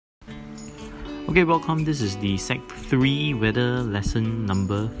Okay, welcome. This is the Sec 3 weather lesson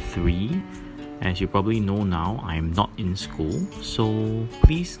number 3. As you probably know now, I am not in school, so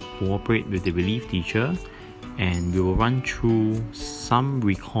please cooperate with the relief teacher and we will run through some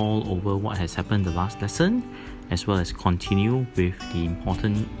recall over what has happened the last lesson, as well as continue with the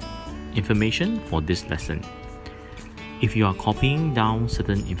important information for this lesson. If you are copying down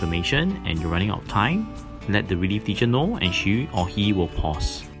certain information and you're running out of time, let the relief teacher know and she or he will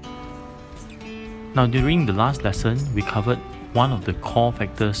pause. Now, during the last lesson, we covered one of the core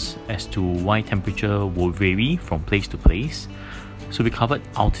factors as to why temperature will vary from place to place. So we covered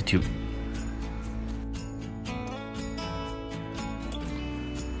altitude.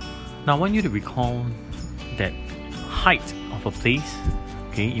 Now I want you to recall that height of a place,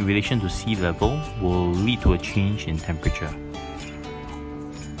 in relation to sea level, will lead to a change in temperature.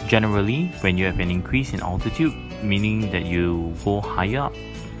 Generally, when you have an increase in altitude, meaning that you go higher up,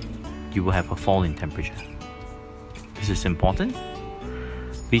 you will have a fall in temperature. This is important.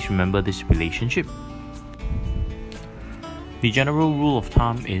 Please remember this relationship. The general rule of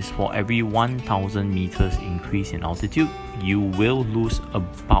thumb is for every 1000 meters increase in altitude, you will lose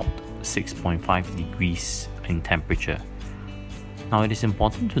about 6.5 degrees in temperature. Now, it is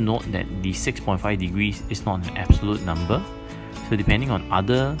important to note that the 6.5 degrees is not an absolute number. So depending on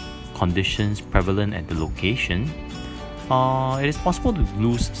other conditions prevalent at the location, it is possible to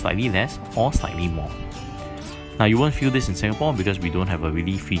lose slightly less or slightly more. Now, you won't feel this in Singapore because we don't have a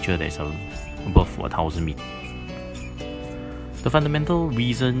relief feature that is above 1000 meters. The fundamental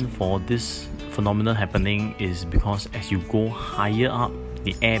reason for this phenomenon happening is because as you go higher up,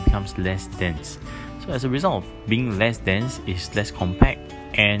 the air becomes less dense. So as a result of being less dense, it's less compact,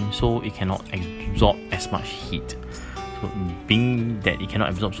 and so it cannot absorb as much heat. So being that it cannot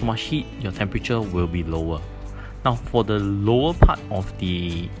absorb so much heat, your temperature will be lower. Now, for the lower part of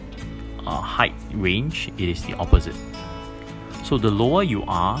the height range, it is the opposite. So the lower you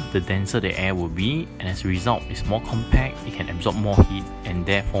are, the denser the air will be, and as a result, it's more compact, it can absorb more heat, and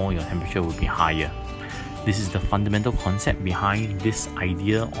therefore your temperature will be higher. This is the fundamental concept behind this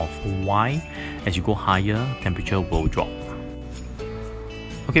idea of why, as you go higher, temperature will drop.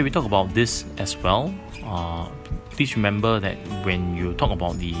 Okay, we talk about this as well. Please remember that when you talk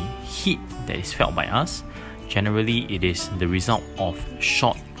about the heat that is felt by us, generally it is the result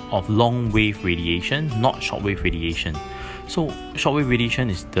of long wave radiation, not short wave radiation. So short wave radiation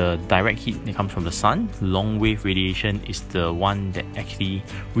is the direct heat that comes from the sun. Long wave radiation is the one that actually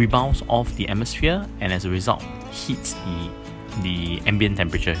rebounds off the atmosphere and as a result heats the ambient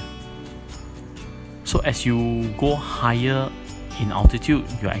temperature. So as you go higher in altitude,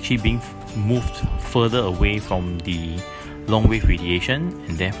 you're actually being moved further away from the long wave radiation,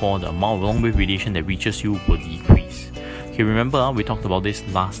 and therefore the amount of long wave radiation that reaches you will decrease. Okay, remember we talked about this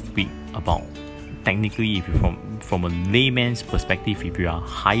last week about technically, if you from a layman's perspective, if you are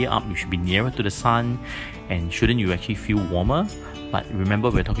higher up, you should be nearer to the sun, and shouldn't you actually feel warmer? But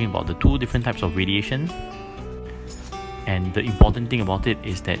remember, we're talking about the two different types of radiation, and the important thing about it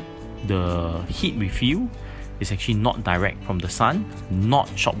is that the heat we feel is actually not direct from the sun, not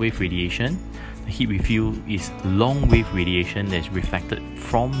shortwave radiation. The heat we feel is long wave radiation that is reflected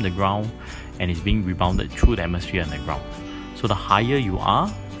from the ground and is being rebounded through the atmosphere and the ground. So the higher you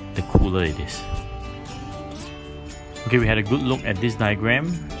are, the cooler it is. Okay, we had a good look at this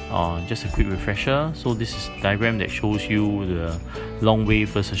diagram. Just a quick refresher. So this is a diagram that shows you the long wave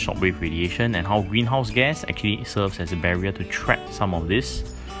versus short wave radiation and how greenhouse gas actually serves as a barrier to trap some of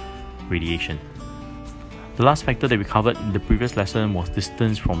this radiation. The last factor that we covered in the previous lesson was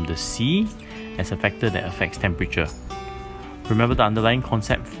distance from the sea as a factor that affects temperature. Remember, the underlying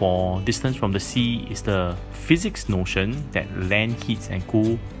concept for distance from the sea is the physics notion that land heats and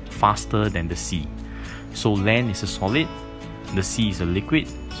cools faster than the sea. So land is a solid, the sea is a liquid,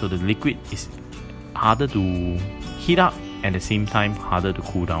 so the liquid is harder to heat up and at the same time harder to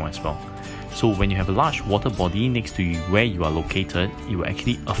cool down as well. So when you have a large water body next to where you are located, it will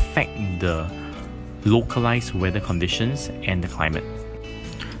actually affect the localized weather conditions and the climate.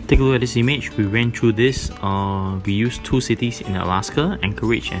 Take a look at this image. We ran through this. We used two cities in Alaska,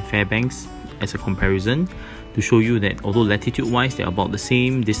 Anchorage and Fairbanks, as a comparison to show you that although latitude wise they are about the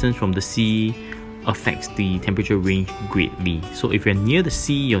same, distance from the sea affects the temperature range greatly. So if you're near the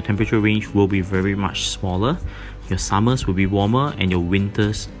sea, your temperature range will be very much smaller. Your summers will be warmer and your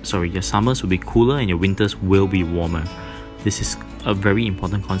summers will be cooler and your winters will be warmer. This is a very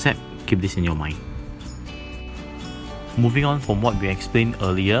important concept. Keep this in your mind. Moving on from what we explained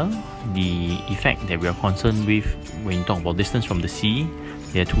earlier, the effect that we are concerned with when you talk about distance from the sea,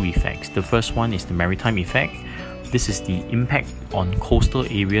 there are two effects. The first one is the maritime effect. This is the impact on coastal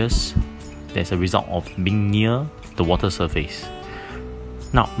areas as a result of being near the water surface.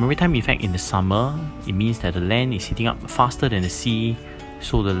 Now, maritime effect in the summer, it means that the land is heating up faster than the sea,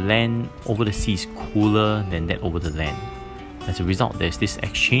 so the land over the sea is cooler than that over the land. As a result, there's this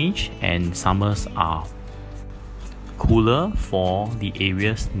exchange, and summers are cooler for the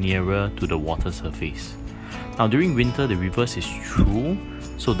areas nearer to the water surface. Now, during winter, the reverse is true,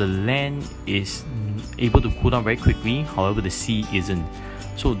 so the land is able to cool down very quickly, however the sea isn't.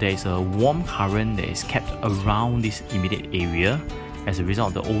 So there is a warm current that is kept around this immediate area. As a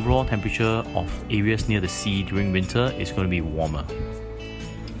result, the overall temperature of areas near the sea during winter is going to be warmer.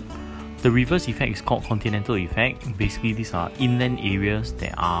 The reverse effect is called continental effect. Basically, these are inland areas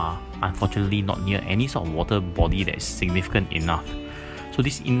that are unfortunately not near any sort of water body that is significant enough. So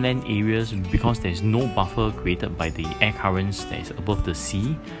these inland areas, because there is no buffer created by the air currents that is above the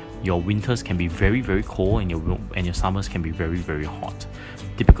sea, your winters can be very cold and your summers can be very hot.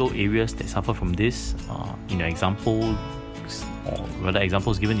 Typical areas that suffer from this, in your example, or rather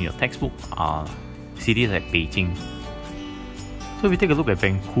examples given in your textbook, are cities like Beijing. So if we take a look at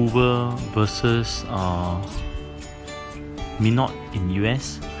Vancouver versus Minot in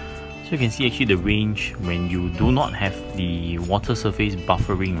US, so you can see actually the range when you do not have the water surface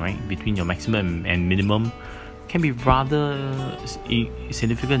buffering, right, between your maximum and minimum, can be rather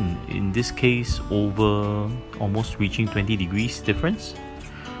significant. In this case, over almost reaching 20 degrees difference.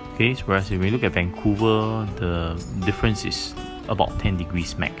 Okay, so whereas when you look at Vancouver, the difference is about 10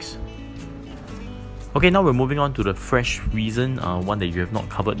 degrees max. Okay, now we're moving on to the fresh reason, one that you have not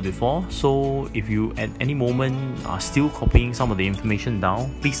covered before. So if you at any moment are still copying some of the information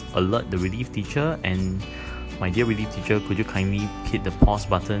down, please alert the relief teacher, and my dear relief teacher, could you kindly hit the pause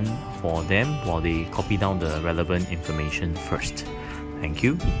button for them while they copy down the relevant information first. Thank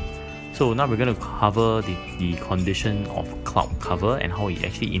you. So now we're going to cover the condition of cloud cover and how it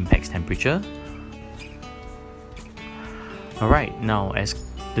actually impacts temperature. Alright, now as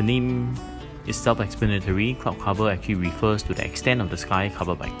the name is self-explanatory, cloud cover actually refers to the extent of the sky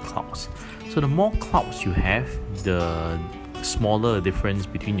covered by clouds. So the more clouds you have, the smaller the difference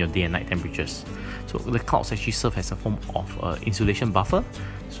between your day and night temperatures. So the clouds actually serve as a form of insulation buffer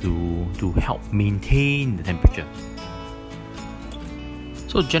to help maintain the temperature.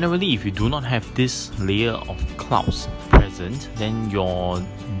 So generally, if you do not have this layer of clouds present, then your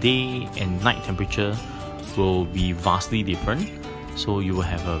day and night temperature will be vastly different. So you will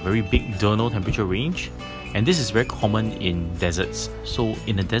have a very big diurnal temperature range, and this is very common in deserts. So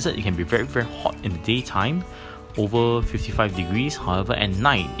in a desert, it can be very hot in the daytime, over 55 degrees. However, at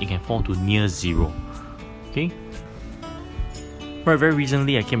night, it can fall to near zero. Okay. Right, very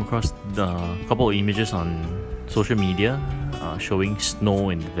recently, I came across a couple of images on social media showing snow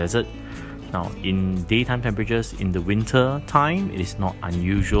in the desert. Now, in daytime temperatures in the winter time, it is not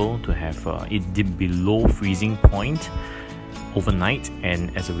unusual to have it dip below freezing point overnight,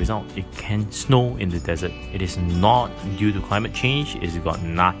 and as a result, it can snow in the desert. It is not due to climate change. It's got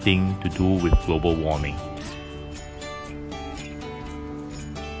nothing to do with global warming.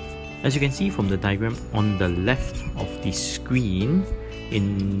 As you can see from the diagram on the left of the screen,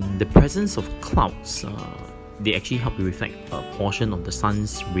 in the presence of clouds, they actually help to reflect a portion of the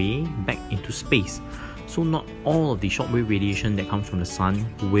sun's ray back into space. So not all of the shortwave radiation that comes from the sun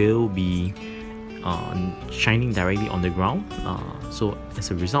will be shining directly on the ground. So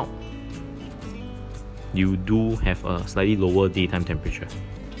as a result, you do have a slightly lower daytime temperature.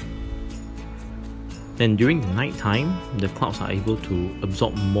 Then during the night time, the clouds are able to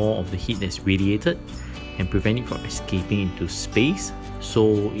absorb more of the heat that's radiated and prevent it from escaping into space.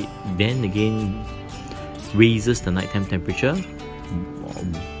 So it then again raises the nighttime temperature,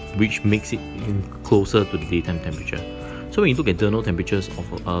 which makes it closer to the daytime temperature. So when you look at diurnal temperatures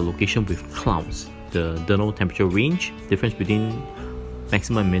of a location with clouds, the diurnal temperature range difference between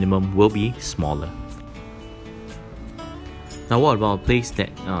maximum and minimum will be smaller. Now what about a place that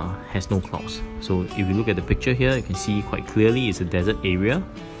has no clouds? So if you look at the picture here, you can see quite clearly it's a desert area.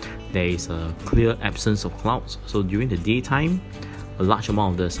 There is a clear absence of clouds. So during the daytime, a large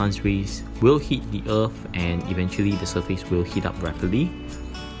amount of the sun's rays will hit the earth, and eventually the surface will heat up rapidly,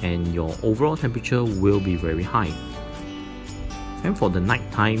 and your overall temperature will be very high. And for the night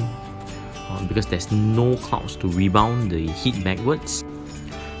time, because there's no clouds to rebound the heat backwards,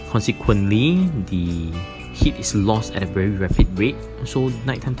 consequently the heat is lost at a very rapid rate, so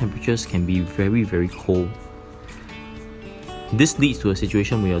nighttime temperatures can be very cold. This leads to a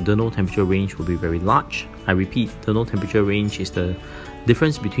situation where your diurnal temperature range will be very large. I repeat, diurnal temperature range is the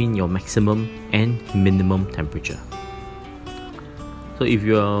difference between your maximum and minimum temperature. So if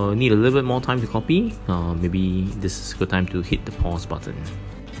you need a little bit more time to copy, maybe this is a good time to hit the pause button.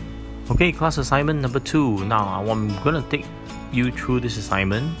 Okay, class assignment number 2. Now I'm going to take you through this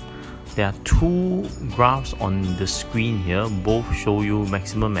assignment. There are two graphs on the screen here. Both show you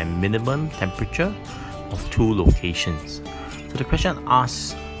maximum and minimum temperature of two locations. So the question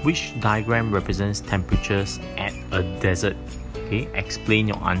asks, which diagram represents temperatures at a desert? Okay, explain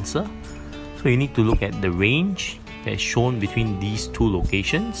your answer. So you need to look at the range that is shown between these two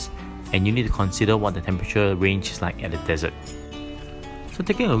locations, and you need to consider what the temperature range is like at a desert. So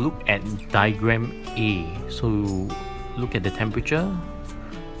taking a look at diagram A, so look at the temperature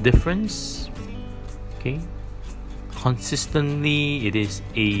difference. Okay, consistently it is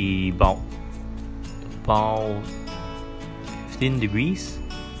about 15 degrees.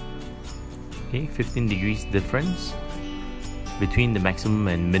 Okay, 15 degrees difference between the maximum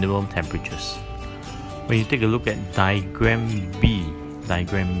and minimum temperatures. When you take a look at diagram B,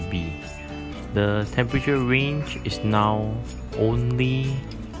 the temperature range is now only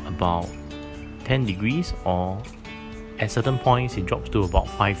about 10 degrees, or at certain points it drops to about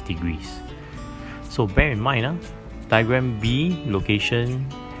 5 degrees. So bear in mind, diagram B location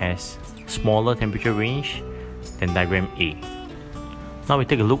has smaller temperature range than diagram A. Now we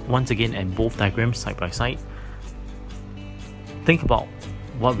take a look once again at both diagrams side by side. Think about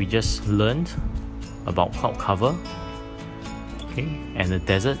what we just learned about cloud cover, okay, and a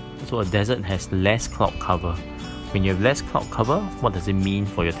desert. So a desert has less cloud cover. When you have less cloud cover, what does it mean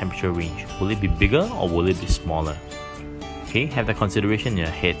for your temperature range? Will it be bigger or will it be smaller? Okay, have that consideration in your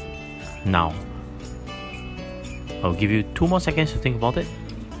head. Now, I'll give you 2 more seconds to think about it.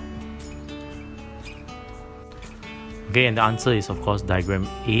 Okay, and the answer is of course diagram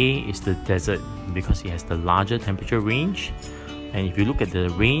A is the desert, because it has the larger temperature range. And if you look at the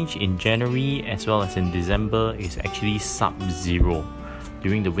range in January as well as in December, it's actually sub-zero.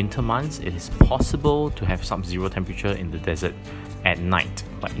 During the winter months, it is possible to have sub-zero temperature in the desert at night,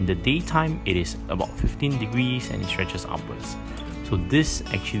 but in the daytime it is about 15 degrees and it stretches upwards. So this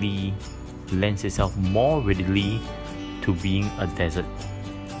actually lends itself more readily to being a desert.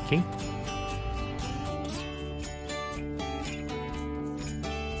 Okay.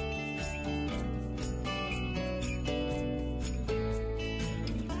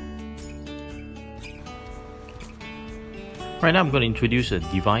 Right now I'm going to introduce a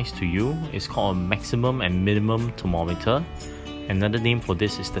device to you. It's called a maximum and minimum thermometer. Another name for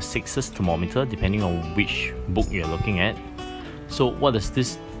this is the Six's thermometer, depending on which book you're looking at. So what does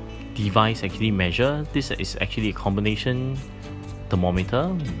this device actually measure? This is actually a combination thermometer,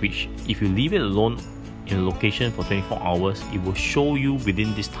 which if you leave it alone in a location for 24 hours, it will show you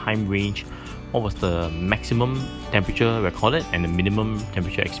within this time range what was the maximum temperature recorded and the minimum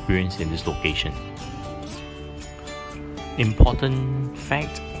temperature experienced in this location. Important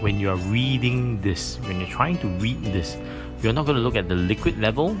fact, when you are reading this, when you're trying to read this, you're not going to look at the liquid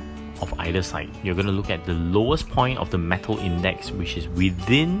level of either side. You're going to look at the lowest point of the metal index, which is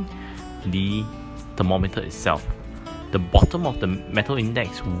within the thermometer itself. The bottom of the metal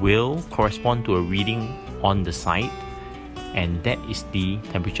index will correspond to a reading on the side, and that is the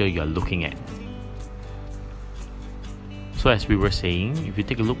temperature you're looking at. So as we were saying, if you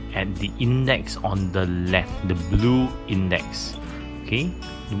take a look at the index on the left, the blue index, okay,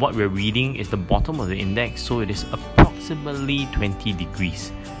 what we're reading is the bottom of the index, so it is approximately 20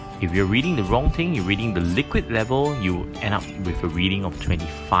 degrees. If you're reading the wrong thing, you're reading the liquid level, you end up with a reading of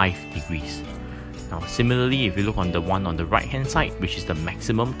 25 degrees. Now similarly, if you look on the one on the right hand side, which is the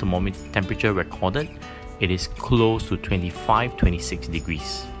maximum thermometer temperature recorded, it is close to 26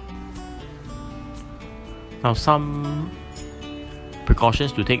 degrees. Now some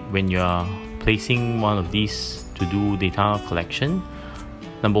precautions to take when you're placing one of these to do data collection.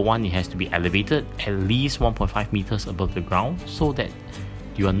 Number one, it has to be elevated at least 1.5 meters above the ground, so that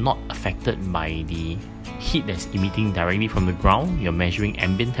you are not affected by the heat that's emitting directly from the ground. You're measuring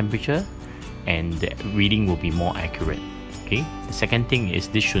ambient temperature and the reading will be more accurate. Okay. The second thing is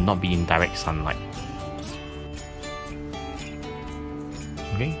this should not be in direct sunlight.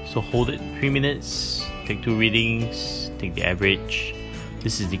 Okay, so hold it 3 minutes, take 2 readings, take the average.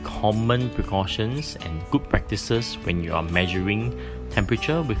 This is the common precautions and good practices when you are measuring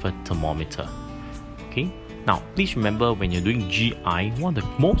temperature with a thermometer. Okay. Now, please remember, when you're doing GI, one of the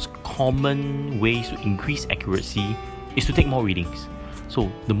most common ways to increase accuracy is to take more readings.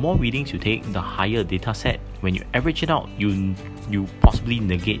 So, the more readings you take, the higher data set. When you average it out, you possibly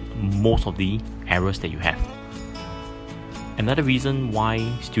negate most of the errors that you have. Another reason why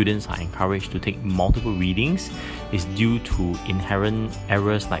students are encouraged to take multiple readings is due to inherent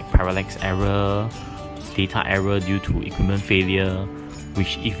errors like parallax error, data error due to equipment failure,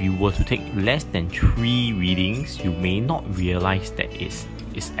 which if you were to take less than 3 readings, you may not realize that it's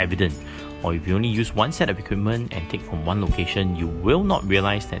is evident. Or if you only use one set of equipment and take from one location, you will not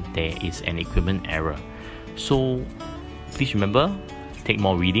realize that there is an equipment error. So please remember, take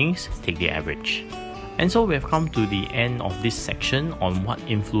more readings, take the average. And so we have come to the end of this section on what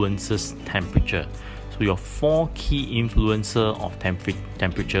influences temperature. So your 4 key influencer of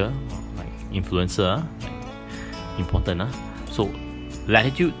temperature, like influencer, important. So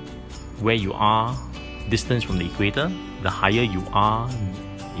latitude, where you are, distance from the equator. The higher you are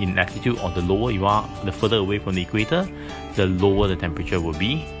in latitude or the lower you are, the further away from the equator, the lower the temperature will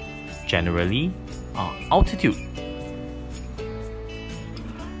be. Generally, altitude.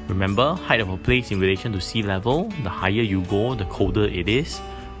 Remember, height of a place in relation to sea level. The higher you go, the colder it is.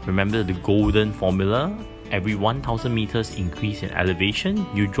 Remember the golden formula. Every 1000 meters increase in elevation,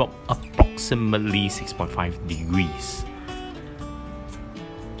 you drop approximately 6.5 degrees.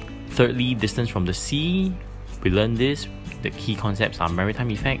 Thirdly, distance from the sea. We learned this. The key concepts are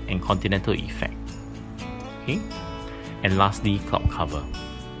maritime effect and continental effect. Okay? And lastly, cloud cover.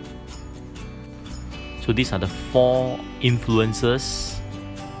 So these are the 4 influencers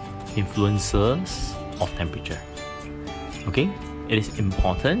of temperature. Okay, it is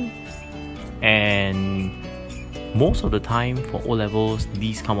important, and most of the time for O levels,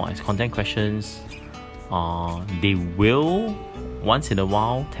 these come out as content questions. They will once in a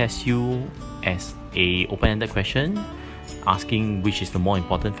while test you as a open-ended question, asking which is the more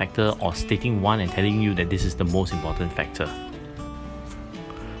important factor, or stating one and telling you that this is the most important factor.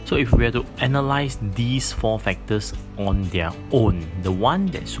 So if we were to analyze these 4 factors on their own, the one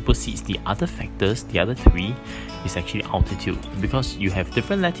that supersedes the other factors, the other 3, is actually altitude, because you have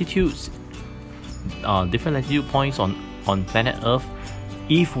different latitudes, different latitude points on planet Earth.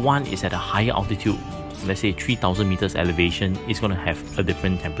 If one is at a higher altitude, let's say 3000 meters elevation, it's going to have a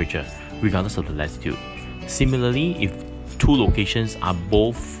different temperature regardless of the latitude. Similarly, if 2 locations are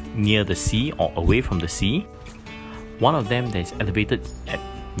both near the sea or away from the sea, one of them that is elevated at,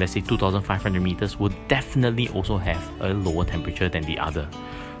 let's say, 2500 meters will definitely also have a lower temperature than the other.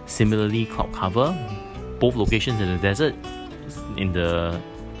 Similarly, cloud cover, both locations in the desert, in the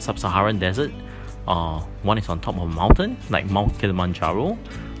sub-Saharan desert, one is on top of a mountain like Mount Kilimanjaro.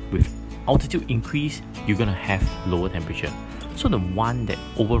 With altitude increase, you're going to have lower temperature. So the one that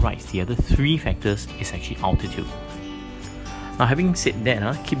overrides the other 3 factors is actually altitude. Now, having said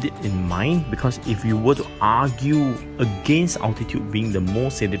that, keep it in mind, because if you were to argue against altitude being the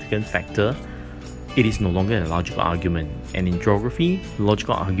most significant factor, it is no longer a logical argument. And in geography,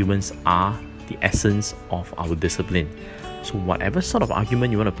 logical arguments are the essence of our discipline. So whatever sort of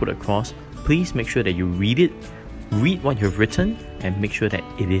argument you want to put across, please make sure that you read it, read what you've written, and make sure that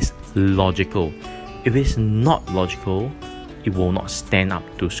it is logical. If it's not logical, it will not stand up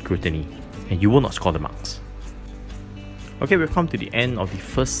to scrutiny, and you will not score the marks. Okay, we've come to the end of the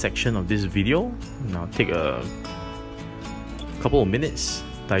first section of this video. Now take a couple of minutes,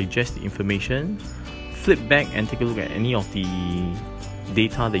 digest the information, flip back and take a look at any of the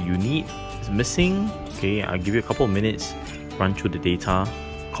data that you need is missing. Okay, I'll give you a couple of minutes, run through the data,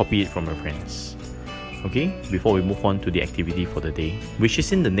 copy it from your friends. Okay, before we move on to the activity for the day, which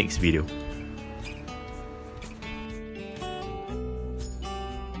is in the next video.